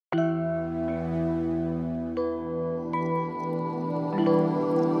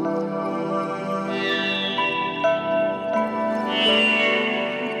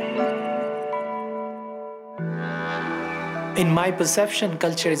In my perception,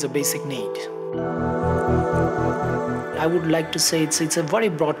 culture is a basic need. I would like to say it's a very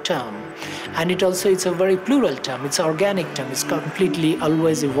broad term, and it's a very plural term. It's an organic term. It's completely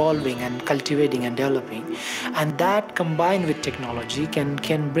always evolving and cultivating and developing, and that combined with technology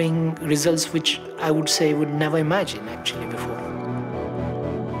can bring results which I would say would never imagine actually before.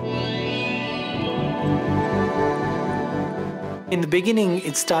 In the beginning,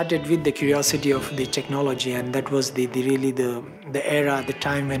 it started with the curiosity of the technology, and that was the era, the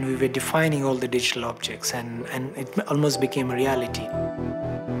time when we were defining all the digital objects, and it almost became a reality.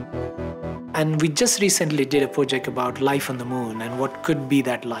 And we just recently did a project about life on the moon and what could be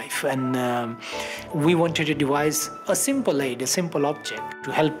that life. And we wanted to devise a simple aid, a simple object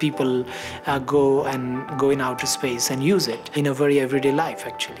to help people go in outer space and use it in a very everyday life,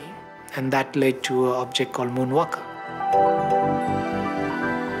 actually. And that led to an object called Moonwalker.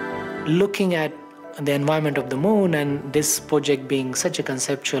 Looking at the environment of the moon and this project being such a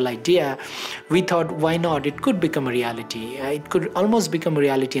conceptual idea, we thought, why not? It could become a reality. It could almost become a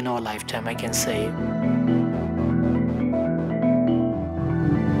reality in our lifetime, I can say.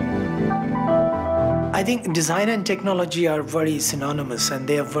 I think design and technology are very synonymous and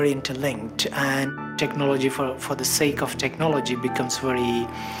they are very interlinked, and technology for the sake of technology becomes very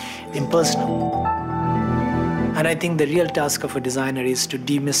impersonal. And I think the real task of a designer is to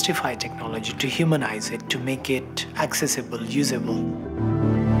demystify technology, to humanize it, to make it accessible, usable.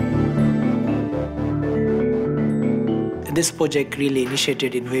 This project really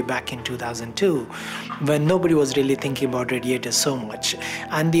initiated in way back in 2002, when nobody was really thinking about radiators so much.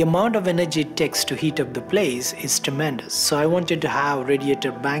 And the amount of energy it takes to heat up the place is tremendous. So I wanted to have a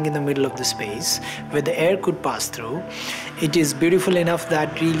radiator bang in the middle of the space where the air could pass through. It is beautiful enough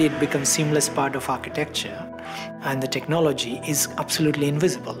that really it becomes a seamless part of architecture. And the technology is absolutely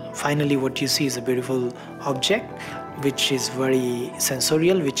invisible. Finally, what you see is a beautiful object, which is very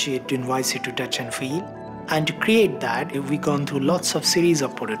sensorial, which it invites you to touch and feel. And to create that, we've gone through lots of series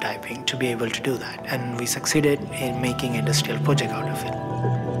of prototyping to be able to do that. And we succeeded in making an industrial project out of it.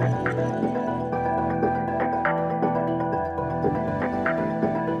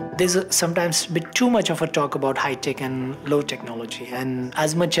 There's sometimes a bit too much of a talk about high-tech and low technology. And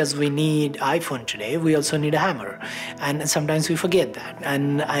as much as we need iPhone today, we also need a hammer. And sometimes we forget that.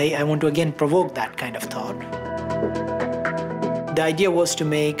 And I want to again provoke that kind of thought. The idea was to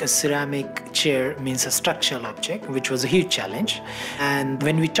make a ceramic chair, means a structural object, which was a huge challenge. And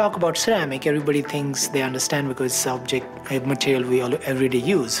when we talk about ceramic, everybody thinks they understand because it's a material we all everyday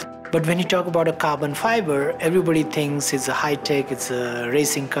use. But when you talk about a carbon fiber, everybody thinks it's a high-tech, it's a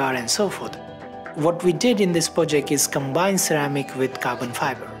racing car, and so forth. What we did in this project is combine ceramic with carbon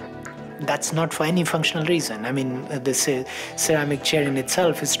fiber. That's not for any functional reason. I mean, the ceramic chair in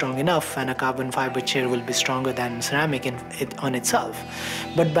itself is strong enough, and a carbon fiber chair will be stronger than ceramic on itself.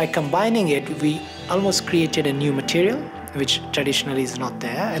 But by combining it, we almost created a new material, which traditionally is not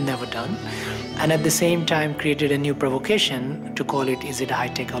there and never done. And at the same time created a new provocation to call it, is it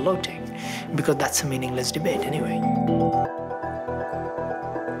high-tech or low-tech? Because that's a meaningless debate anyway.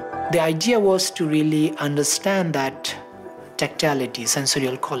 The idea was to really understand that tactility,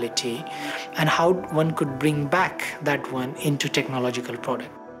 sensorial quality, and how one could bring back that one into technological product.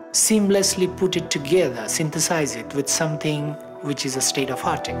 Seamlessly put it together, synthesize it with something which is a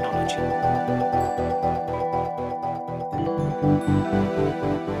state-of-art technology.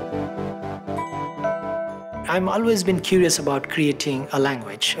 I've always been curious about creating a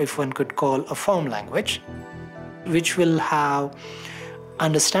language, if one could call a form language, which will have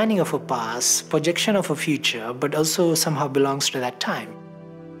understanding of a past, projection of a future, but also somehow belongs to that time.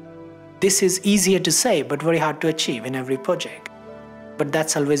 This is easier to say, but very hard to achieve in every project. But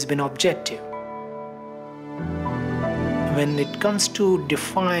that's always been objective. When it comes to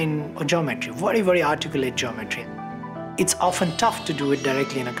define a geometry, very, very articulate geometry, it's often tough to do it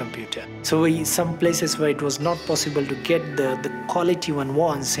directly in a computer. So some places where it was not possible to get the quality one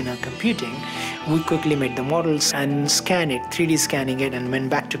wants in a computing, we quickly made the models and scanned it, 3D scanning it, and went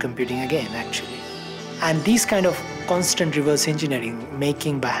back to computing again, actually. And these kind of constant reverse engineering,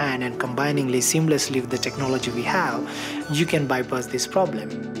 making by hand and combining seamlessly with the technology we have, you can bypass this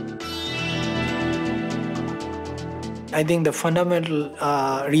problem. I think the fundamental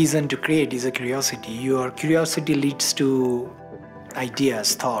reason to create is a curiosity. Your curiosity leads to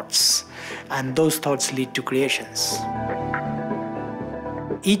ideas, thoughts, and those thoughts lead to creations.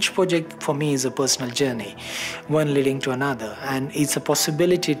 Each project for me is a personal journey, one leading to another, and it's a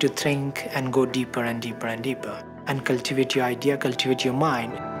possibility to think and go deeper and deeper and deeper, and cultivate your idea, cultivate your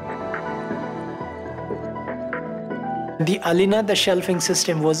mind. The Alina, the shelving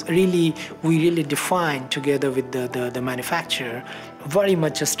system was we really defined together with the manufacturer, very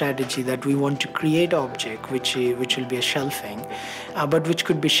much a strategy that we want to create an object which will be a shelving, but which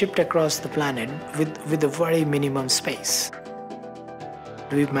could be shipped across the planet with a very minimum space.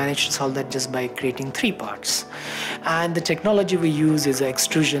 We've managed to solve that just by creating 3 parts. And the technology we use is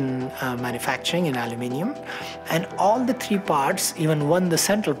extrusion manufacturing in aluminium. And all the 3 parts, even one, the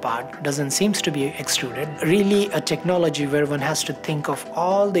central part, doesn't seem to be extruded. Really a technology where one has to think of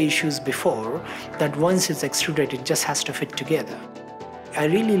all the issues before, that once it's extruded, it just has to fit together. I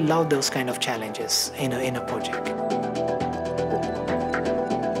really love those kind of challenges in a project.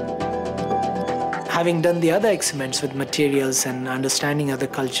 Having done the other experiments with materials and understanding other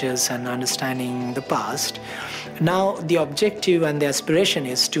cultures and understanding the past, now the objective and the aspiration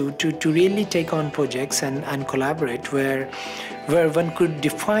is to really take on projects and collaborate where one could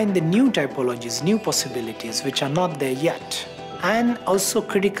define the new typologies, new possibilities which are not there yet, and also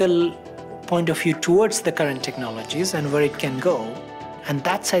critical point of view towards the current technologies and where it can go. And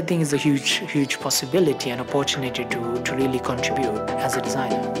that's, I think, is a huge possibility and opportunity to really contribute as a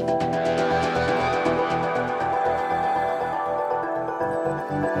designer.